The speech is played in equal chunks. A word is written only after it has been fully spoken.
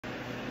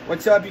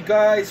What's up, you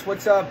guys?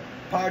 What's up,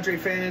 Padre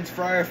fans,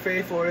 Friar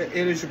Faithful? It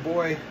is your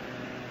boy,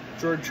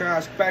 Jordan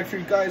Trask, back for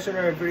you guys for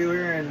another video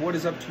here. And what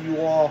is up to you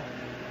all,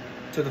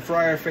 to the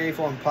Friar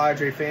Faithful and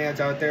Padre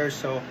fans out there?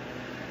 So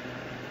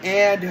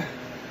the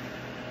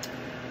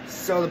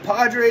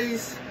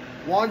Padres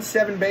won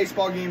 7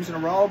 baseball games in a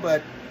row,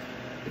 but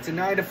it's a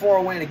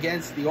 9-4 win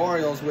against the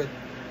Orioles with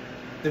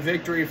the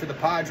victory for the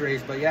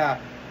Padres. But yeah,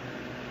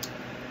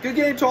 good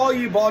game to all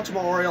you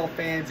Baltimore Orioles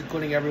fans,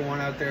 including everyone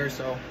out there.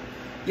 So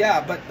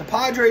yeah, but the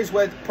Padres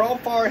with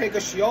Profar,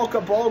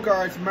 Higashioka,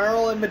 Bogarts,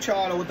 Merrill, and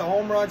Machado with the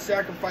home run,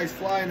 sacrifice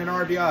fly, and an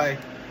RBI,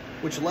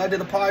 which led to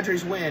the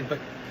Padres win. But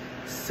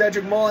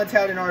Cedric Mullins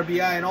had an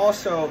RBI and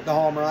also the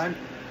home run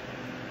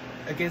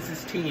against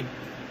his team.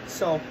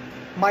 So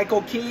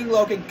Michael King,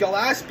 Logan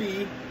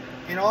Gillespie,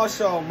 and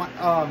also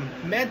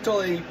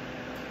mentally,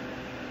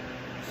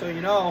 so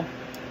you know,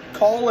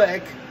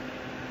 Kolek,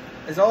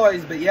 as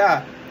always. But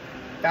yeah,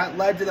 that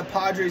led to the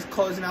Padres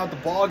closing out the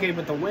ball game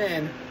with the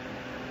win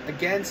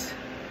against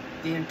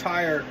the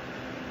entire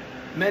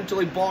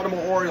mentally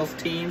Baltimore Orioles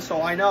team.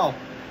 So I know.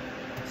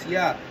 So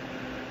yeah,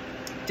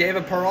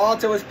 David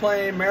Peralta was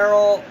playing,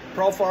 Merrill,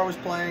 Profar was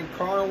playing,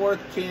 Cronenworth,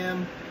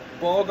 Kim,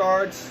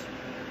 Bogarts,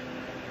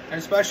 and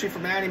especially for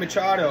Manny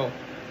Machado.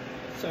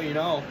 So you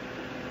know,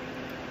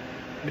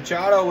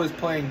 Machado was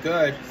playing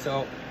good.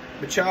 So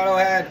Machado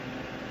had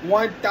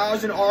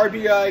 1,000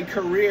 RBI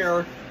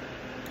career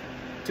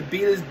to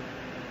beat his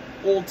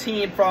old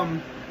team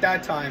from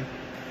that time.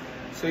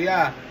 So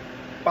yeah,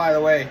 by the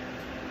way,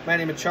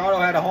 Manny Machado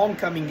had a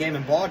homecoming game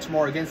in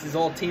Baltimore against his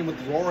old team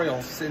with the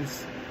Orioles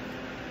since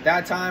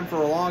that time, for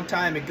a long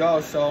time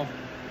ago. So,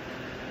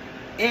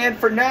 and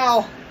for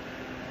now,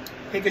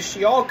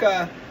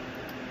 Higashioka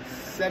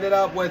set it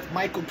up with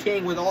Michael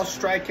King with all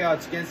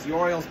strikeouts against the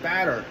Orioles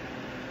batter,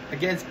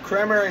 against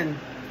Kremer and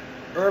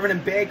Irvin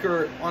and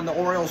Baker on the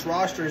Orioles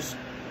rosters,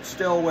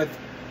 still with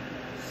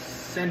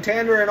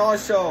Santander and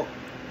also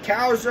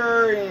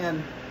Cowser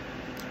and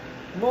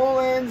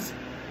Mullins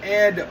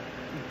and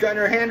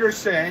Gunnar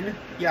Henderson.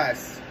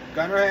 Yes,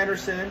 Gunnar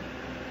Henderson.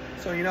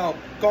 So, you know,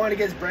 going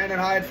against Brandon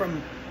Hyde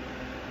from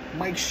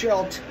Mike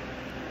Schilt,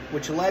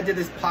 which led to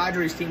this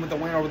Padres team with the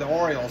win over the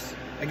Orioles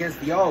against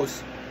the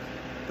O's.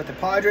 But the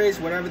Padres,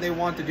 whatever they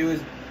want to do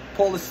is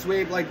pull the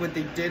sweep like what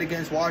they did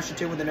against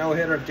Washington with a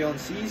no-hitter of Dylan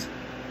Cease,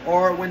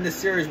 or win the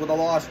series with a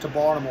loss to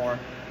Baltimore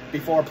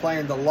before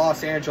playing the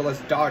Los Angeles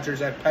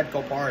Dodgers at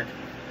Petco Park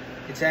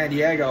in San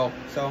Diego.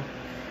 So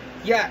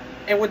yeah,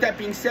 and with that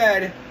being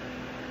said,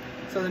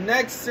 so the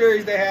next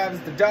series they have is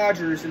the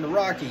Dodgers and the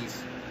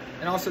Rockies,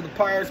 and also the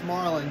Pirates,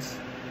 Marlins,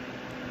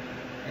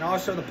 and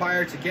also the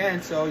Pirates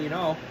again. So you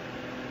know,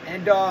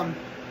 and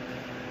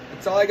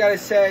that's all I gotta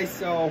say.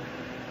 So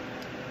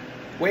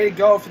way to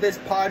go for this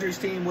Padres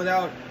team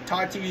without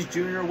Tatis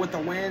Jr. with the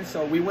win.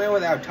 So we win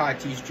without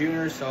Tatis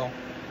Jr. So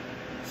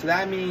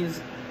that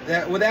means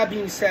that, with that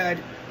being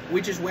said,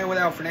 we just win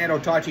without Fernando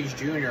Tatis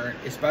Jr.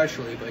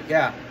 especially. But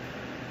yeah,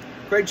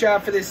 great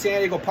job for this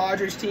San Diego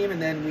Padres team,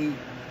 and then we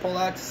pull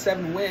out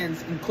 7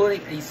 wins,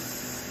 including a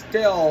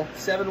still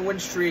 7 win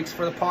streaks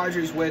for the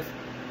Padres with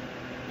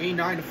a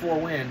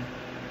 9-4 win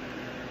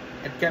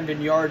at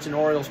Camden Yards in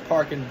Orioles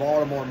Park in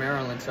Baltimore,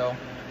 Maryland. So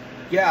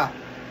yeah,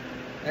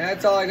 and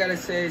that's all I gotta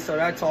say. So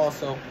that's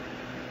also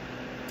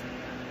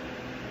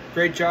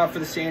great job for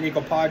the San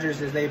Diego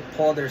Padres as they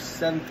pull their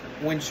 7th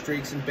win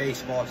streaks in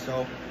baseball.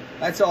 So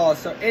that's all.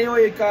 So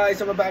anyway, guys,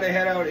 I'm about to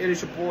head out. It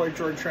is your boy,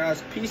 Jordan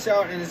Trask. Peace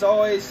out. And as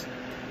always,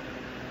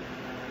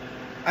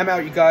 I'm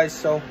out, you guys.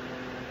 So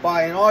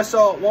bye. And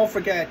also, won't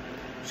forget,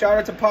 shout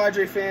out to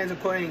Padre fans,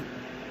 including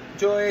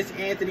Julius,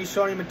 Anthony,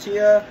 Sony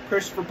Mattia,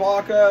 Christopher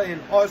Baca,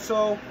 and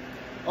also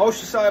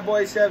Oceanside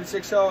Boy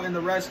 760, and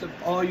the rest of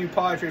all you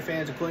Padre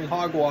fans, including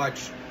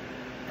Hogwatch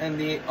and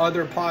the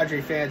other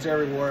Padre fans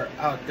everywhere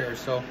out there.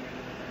 So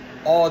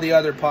all the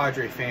other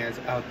Padre fans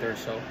out there.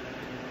 So,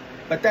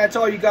 but that's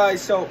all, you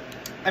guys. So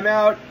I'm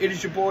out. It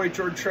is your boy,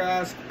 Jordan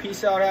Trask.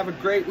 Peace out. Have a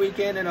great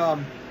weekend,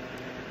 and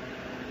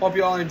hope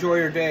you all enjoy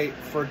your day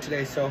for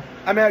today. So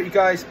I'm out, you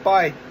guys.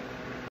 Bye.